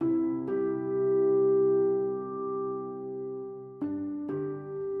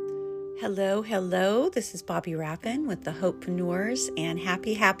Hello, hello. This is Bobby Rappin with the Hopepreneurs, and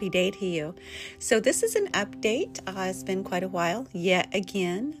happy day to you. So this is an update. It's been quite a while yet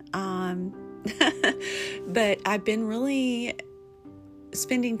again, but I've been really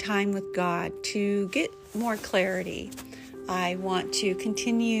spending time with God to get more clarity. I want to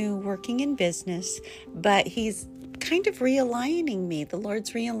continue working in business, but He's kind of realigning me. The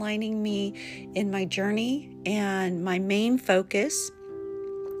Lord's realigning me in my journey and my main focus.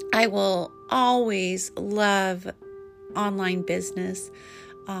 I will always love online business,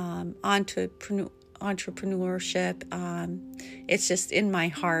 entrepreneurship. It's just in my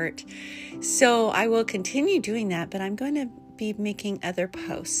heart. So I will continue doing that, but I'm going to be making other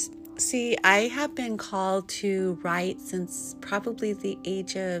posts. See, I have been called to write since probably the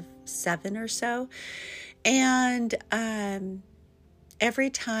age of 7 or so. And every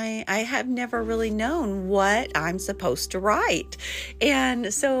time I have never really known what I'm supposed to write.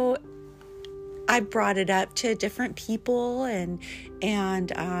 And so I brought it up to different people and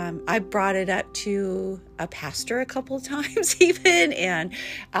I brought it up to a pastor a couple of times even. And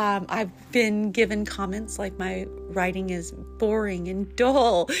I've been given comments like my writing is boring and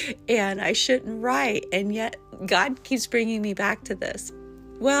dull and I shouldn't write. And yet God keeps bringing me back to this.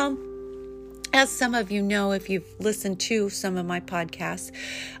 Well, as some of you know, if you've listened to some of my podcasts,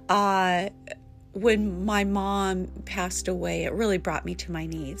 when my mom passed away, it really brought me to my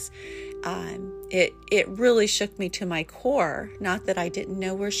knees. It really shook me to my core. Not that I didn't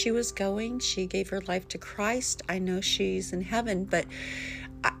know where she was going. She gave her life to Christ. I know she's in heaven, but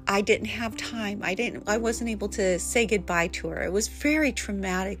I didn't have time. I wasn't able to say goodbye to her. It was very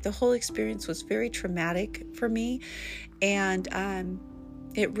traumatic. The whole experience was very traumatic for me. And,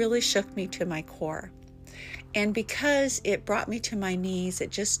 it really shook me to my core. And because it brought me to my knees, it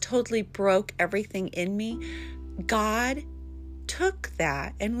just totally broke everything in me. God took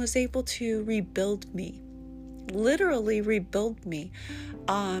that and was able to rebuild me, literally rebuild me.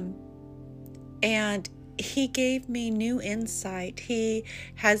 And He gave me new insight. He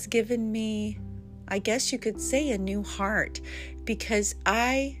has given me, I guess you could say, a new heart, because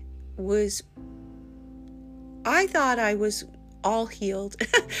I thought I was all healed.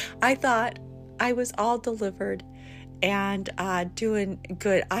 I thought I was all delivered and doing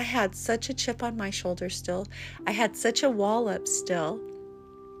good. I had such a chip on my shoulder still. I had such a wall up still.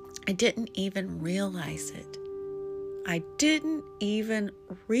 I didn't even realize it. I didn't even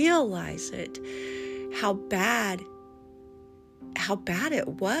realize it. How bad it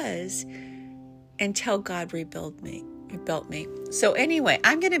was until God rebuilt me. So anyway,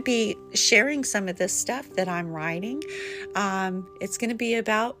 I'm going to be sharing some of this stuff that I'm writing. It's going to be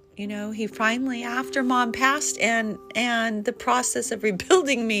about, he finally, after Mom passed and the process of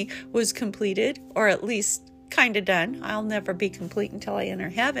rebuilding me was completed, or at least kind of done. I'll never be complete until I enter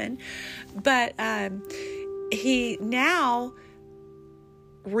heaven. But He now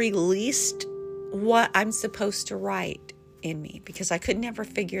released what I'm supposed to write in me, because I could never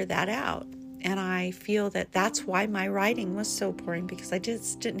figure that out. And I feel that that's why my writing was so boring, because I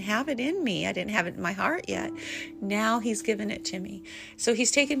just didn't have it in me. I didn't have it in my heart yet. Now He's given it to me. So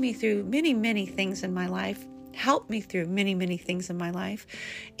He's taken me through many, many things in my life, helped me through many, many things in my life.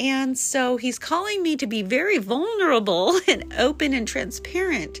 And so He's calling me to be very vulnerable and open and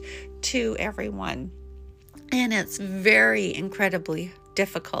transparent to everyone. And it's very incredibly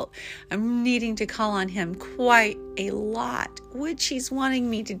difficult. I'm needing to call on Him quite a lot, which He's wanting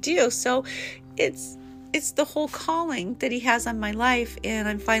me to do. So it's the whole calling that He has on my life, and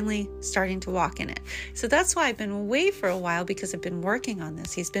I'm finally starting to walk in it. So that's why I've been away for a while, because I've been working on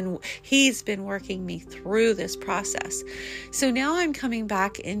this. He's been working me through this process. So now I'm coming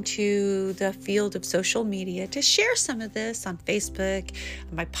back into the field of social media to share some of this on Facebook,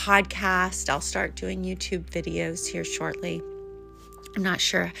 on my podcast. I'll start doing YouTube videos here shortly. I'm not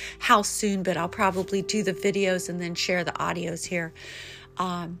sure how soon, but I'll probably do the videos and then share the audios here.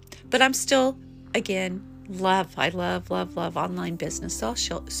 But I'm still, again, I love online business. So I'll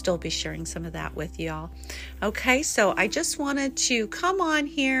still be sharing some of that with y'all. Okay, so I just wanted to come on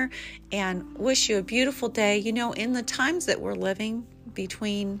here and wish you a beautiful day. In the times that we're living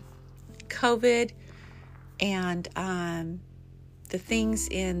between COVID and the things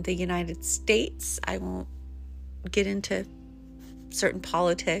in the United States, I won't get into certain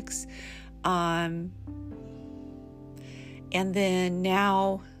politics. And then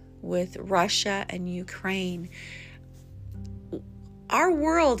now with Russia and Ukraine, our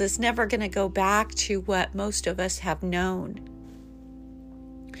world is never going to go back to what most of us have known.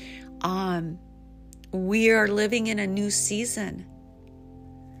 We are living in a new season.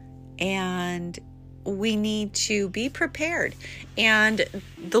 And we need to be prepared. And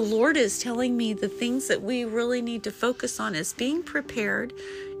the Lord is telling me the things that we really need to focus on is being prepared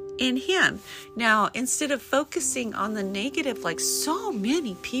in Him. Now, instead of focusing on the negative, like so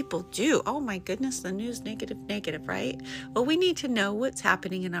many people do, oh my goodness, the news, negative, right? Well, we need to know what's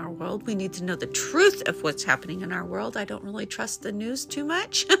happening in our world. We need to know the truth of what's happening in our world. I don't really trust the news too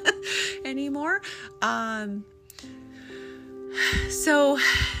much anymore. So,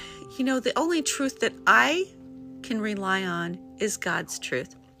 the only truth that I can rely on is God's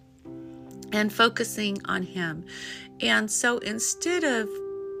truth and focusing on Him. And so instead of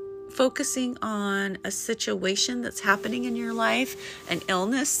focusing on a situation that's happening in your life, an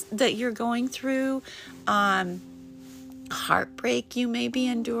illness that you're going through, heartbreak you may be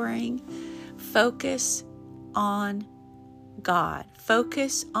enduring, focus on God.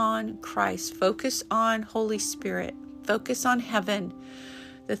 Focus on Christ. Focus on Holy Spirit. Focus on heaven,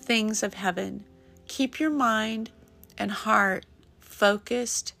 the things of heaven. Keep your mind and heart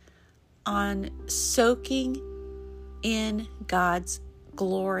focused on soaking in God's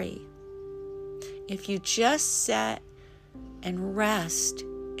glory. If you just sit and rest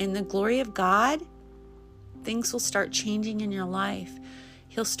in the glory of God, things will start changing in your life.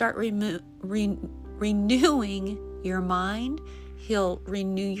 He'll start renewing your mind. He'll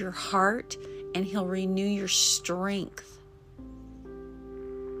renew your heart, and He'll renew your strength.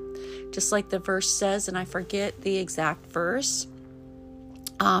 Just like the verse says, and I forget the exact verse,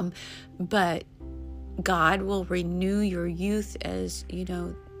 but God will renew your youth as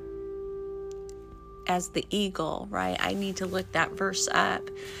the eagle, right? I need to look that verse up.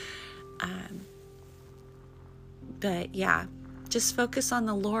 But yeah, just focus on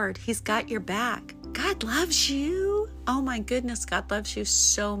the Lord. He's got your back. God loves you. Oh my goodness, God loves you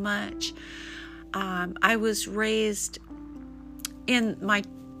so much. I was raised in my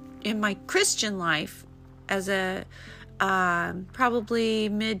Christian life as a probably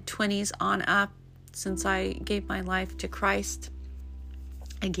mid-20s on up, since I gave my life to Christ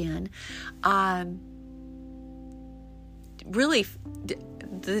again. Really,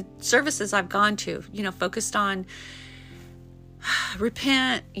 the services I've gone to, focused on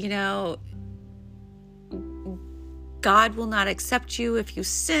repent, God will not accept you if you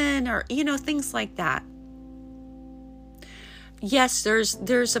sin, or, things like that. Yes,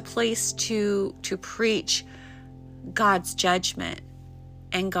 there's a place to preach God's judgment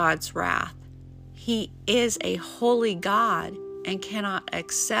and God's wrath. He is a holy God and cannot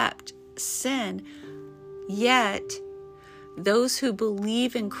accept sin. Yet, those who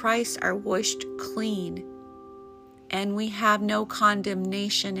believe in Christ are washed clean, and we have no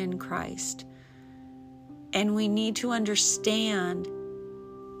condemnation in Christ. And we need to understand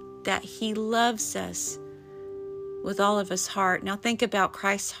that He loves us with all of His heart. Now think about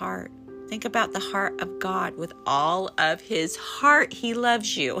Christ's heart. Think about the heart of God. With all of His heart, He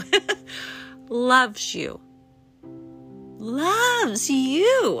loves you. Loves you. Loves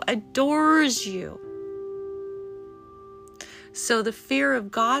you. Adores you. So the fear of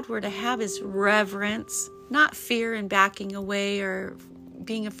God we're to have is reverence, not fear and backing away or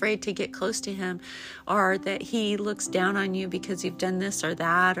being afraid to get close to Him, or that He looks down on you because you've done this or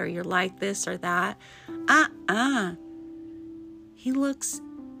that, or you're like this or that. He looks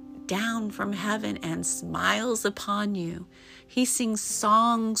down from heaven and smiles upon you. He sings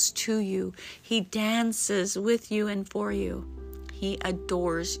songs to you. He dances with you and for you. He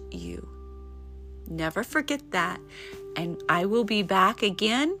adores you. Never forget that. And I will be back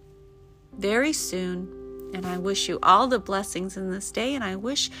again very soon. And I wish you all the blessings in this day. And I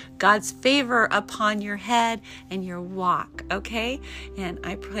wish God's favor upon your head and your walk. Okay? And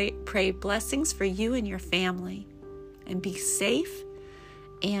I pray blessings for you and your family. And be safe.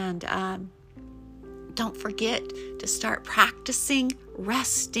 And don't forget to start practicing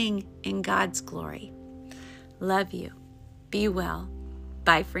resting in God's glory. Love you. Be well.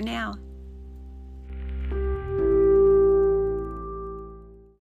 Bye for now.